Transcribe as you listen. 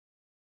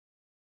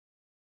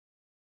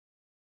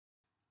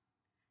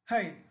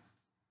Hi,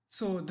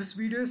 so this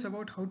video is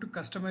about how to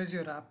customize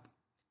your app,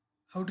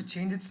 how to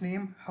change its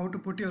name, how to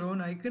put your own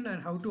icon,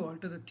 and how to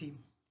alter the theme.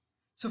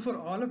 So for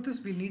all of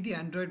this, we'll need the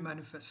Android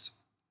manifest.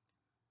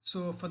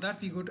 So for that,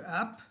 we go to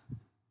app,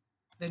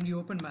 then we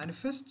open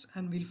manifests,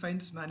 and we'll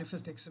find this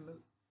manifest XML.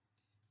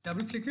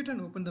 Double click it and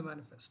open the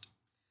manifest.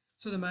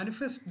 So the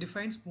manifest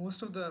defines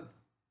most of the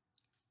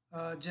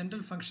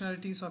general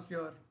functionalities of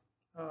your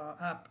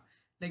app,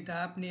 like the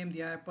app name,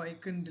 the app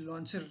icon, the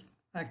launcher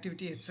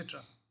activity,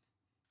 etc.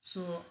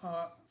 So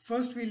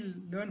first we'll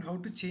learn how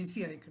to change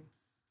the icon.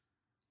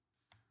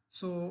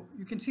 So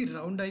you can see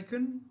round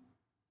icon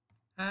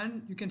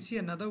and you can see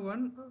another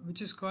one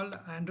which is called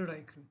Android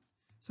icon.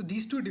 So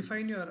these two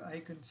define your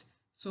icons.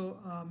 So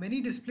many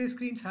display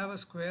screens have a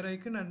square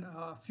icon and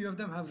a few of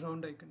them have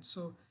round icons.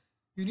 So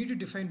you need to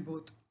define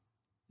both.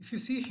 If you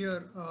see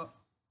here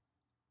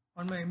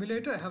on my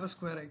emulator, I have a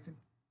square icon,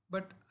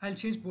 but I'll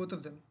change both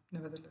of them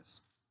nevertheless.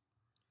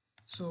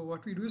 So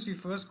what we do is we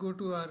first go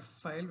to our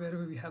file,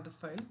 wherever we have the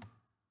file,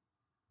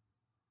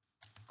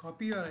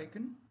 copy your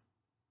icon,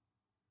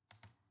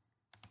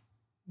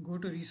 go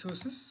to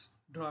resources,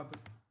 drawable,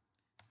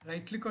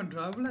 right click on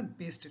drawable and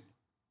paste it.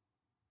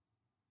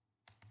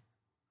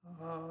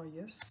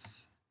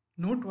 Yes,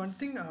 note one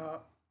thing,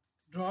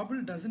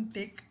 drawable doesn't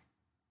take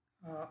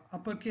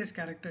uppercase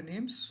character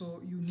names,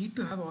 so you need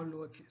to have all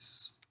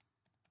lowercase.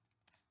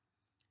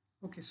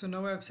 Okay, so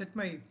now I've set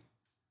my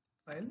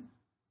file.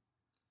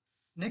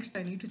 Next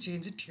I need to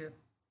change it here.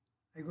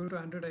 I go to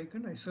Android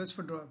icon, I search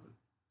for drawable,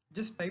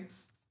 just type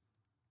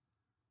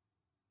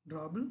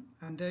drawable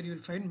and there you'll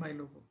find my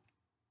logo.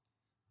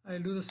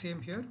 I'll do the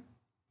same here,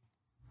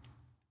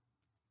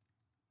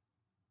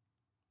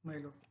 my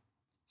logo.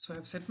 So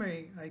I've set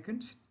my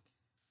icons.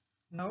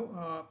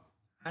 Now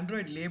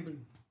Android label,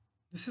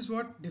 this is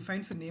what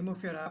defines the name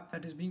of your app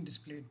that is being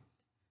displayed.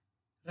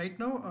 Right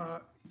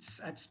now it's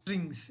at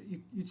strings.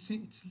 You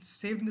see it's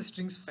saved in the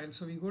strings file,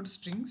 so we go to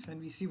strings and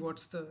we see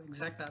what's the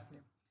exact app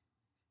name.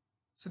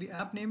 So the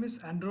app name is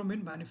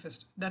Andromin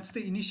Manifest. That's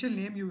the initial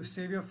name you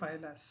save your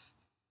file as.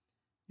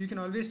 You can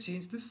always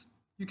change this.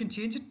 You can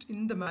change it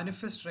in the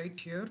manifest right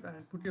here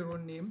and put your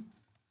own name,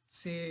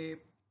 say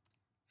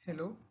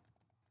hello,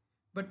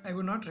 but I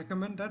would not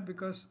recommend that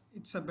because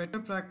it's a better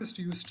practice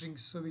to use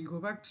strings. So we'll go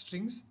back to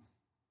strings,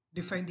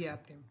 define the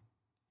app name,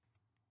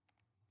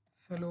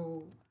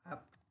 hello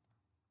app.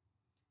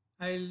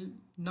 I'll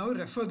now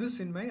refer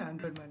this in my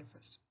Android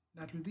manifest.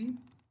 That will be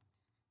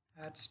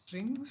add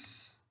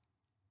strings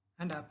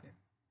and app name.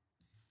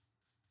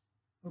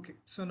 Okay,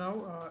 so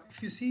now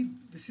if you see,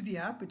 this is the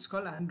app, it's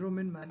called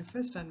Andromin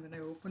Manifest, and when I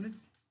open it,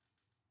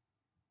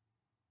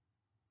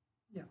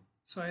 yeah,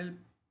 so I'll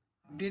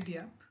update the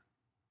app.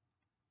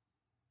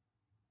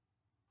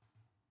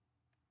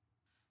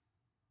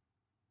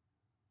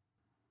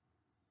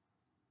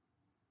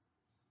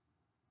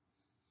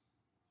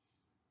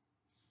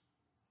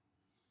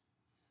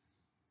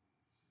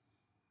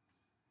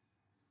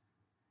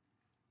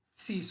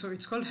 See, so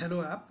it's called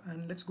Hello app,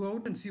 and let's go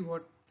out and see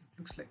what it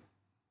looks like.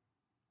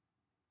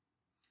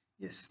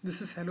 Yes,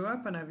 this is Hello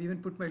app, and I've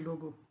even put my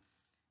logo.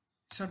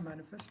 It's not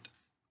manifest.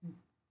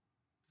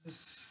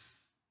 This,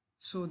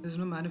 so there's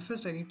no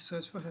manifest. I need to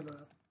search for Hello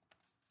app.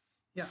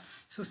 Yeah,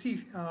 so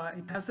see,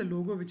 it has the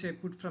logo which I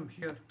put from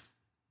here.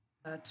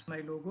 That's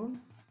my logo.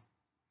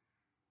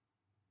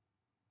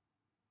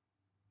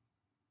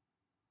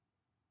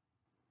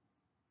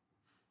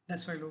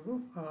 That's my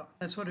logo.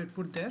 That's what I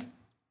put there.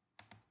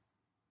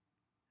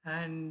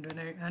 And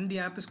the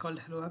app is called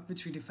Hello app,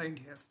 which we defined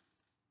here.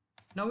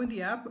 Now in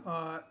the app,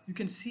 you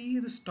can see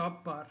the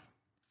stop bar.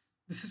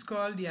 This is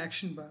called the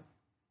action bar.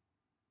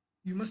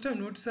 You must have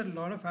noticed that a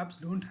lot of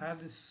apps don't have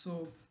this.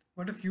 So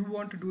what if you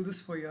want to do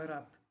this for your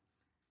app?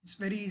 It's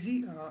very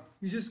easy.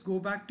 You just go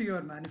back to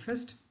your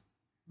manifest,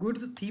 go to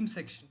the theme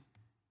section.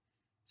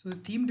 So the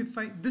theme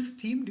this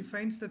theme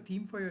defines the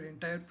theme for your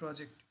entire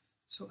project.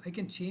 So I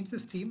can change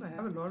this theme. I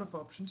have a lot of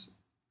options.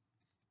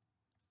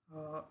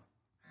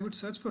 I would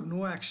search for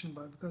no action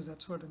bar because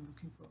that's what I'm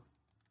looking for.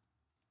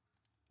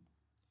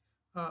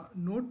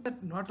 Note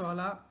that not all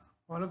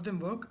of them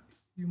work.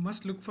 You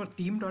must look for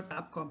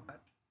theme.appcompat.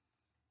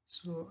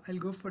 So I'll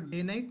go for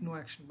day night, no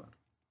action bar.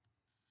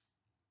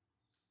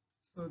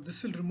 So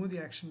this will remove the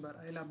action bar.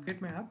 I'll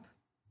update my app.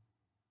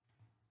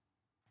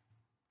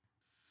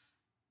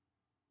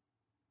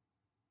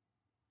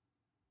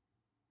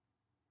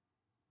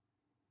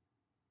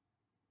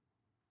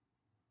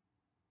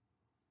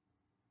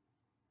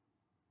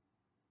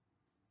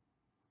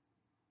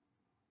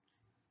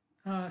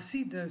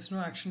 See, there's no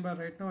action bar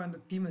right now and the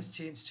theme has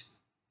changed.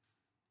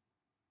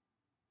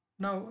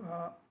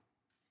 Now,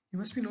 you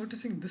must be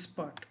noticing this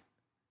part,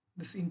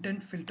 this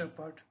intent filter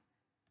part.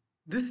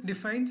 This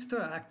defines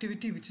the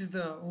activity, which is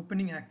the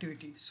opening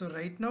activity. So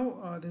right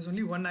now, there's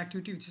only one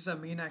activity, which is our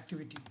main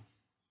activity.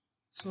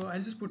 So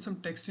I'll just put some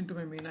text into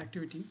my main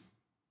activity.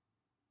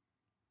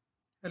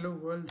 Hello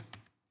world,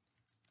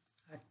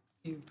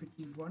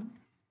 activity 1.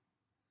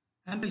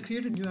 And I'll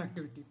create a new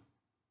activity.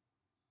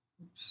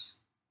 Oops.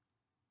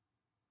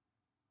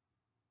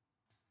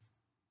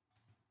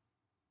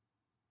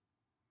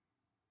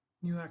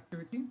 New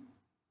activity.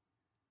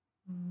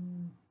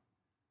 Mm,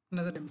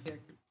 Another empty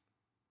activity.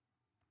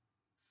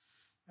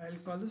 I'll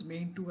call this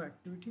main 2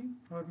 activity,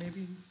 or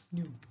maybe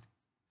new,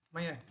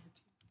 my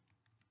activity.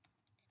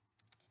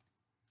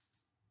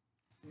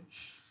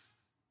 Finish.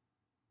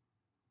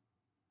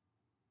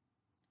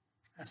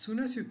 As soon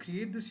as you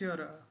create this,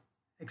 your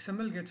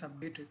XML gets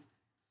updated.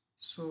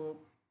 So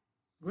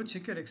go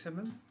check your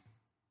XML.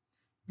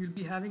 You'll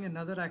be having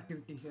another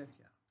activity here.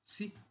 Yeah.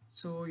 See,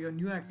 so your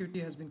new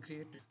activity has been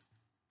created.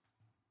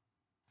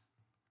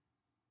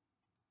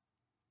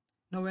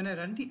 Now when I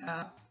run the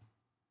app,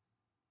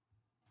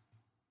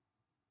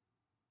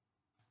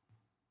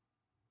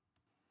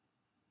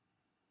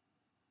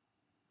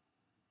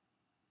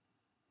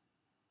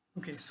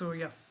 okay, so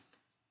yeah,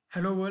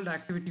 hello world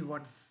activity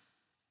 1.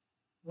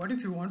 What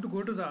if you want to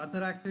go to the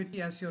other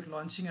activity as your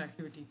launching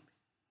activity?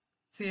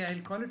 Say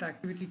I'll call it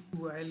activity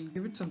 2. I'll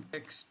give it some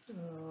text.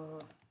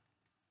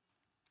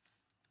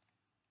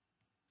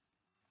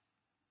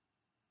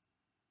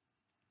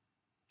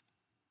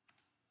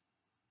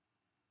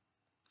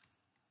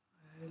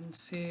 I'll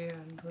say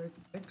Android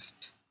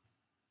text.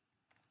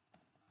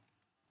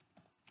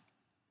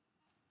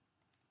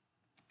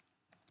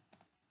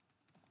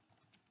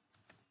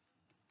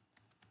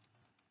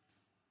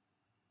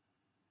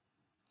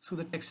 So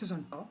the text is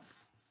on top.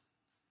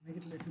 Make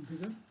it a little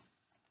bigger.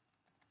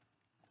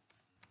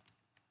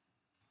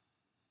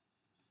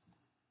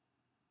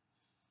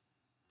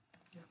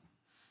 Yeah.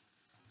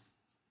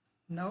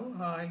 Now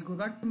I'll go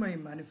back to my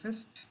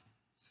manifest.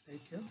 It's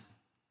right here.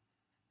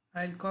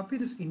 I'll copy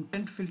this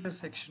intent filter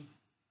section,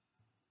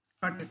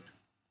 cut it,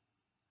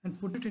 and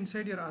put it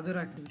inside your other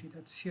activity.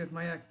 That's here,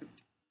 my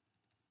activity.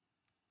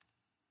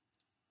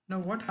 Now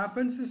what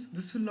happens is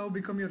this will now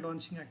become your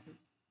launching activity.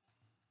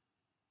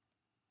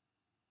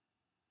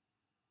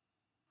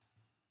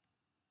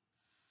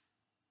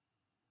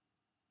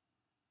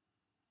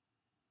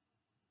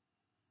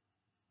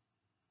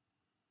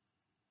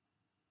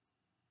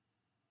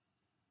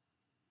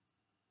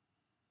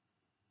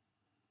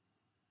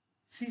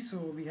 See, so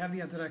we have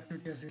the other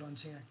activity as the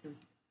launching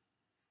activity.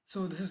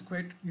 So this is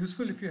quite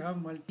useful if you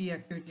have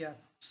multi-activity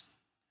apps,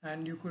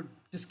 and you could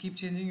just keep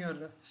changing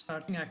your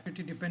starting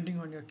activity depending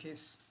on your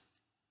case.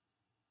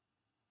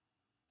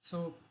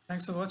 So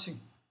thanks for watching.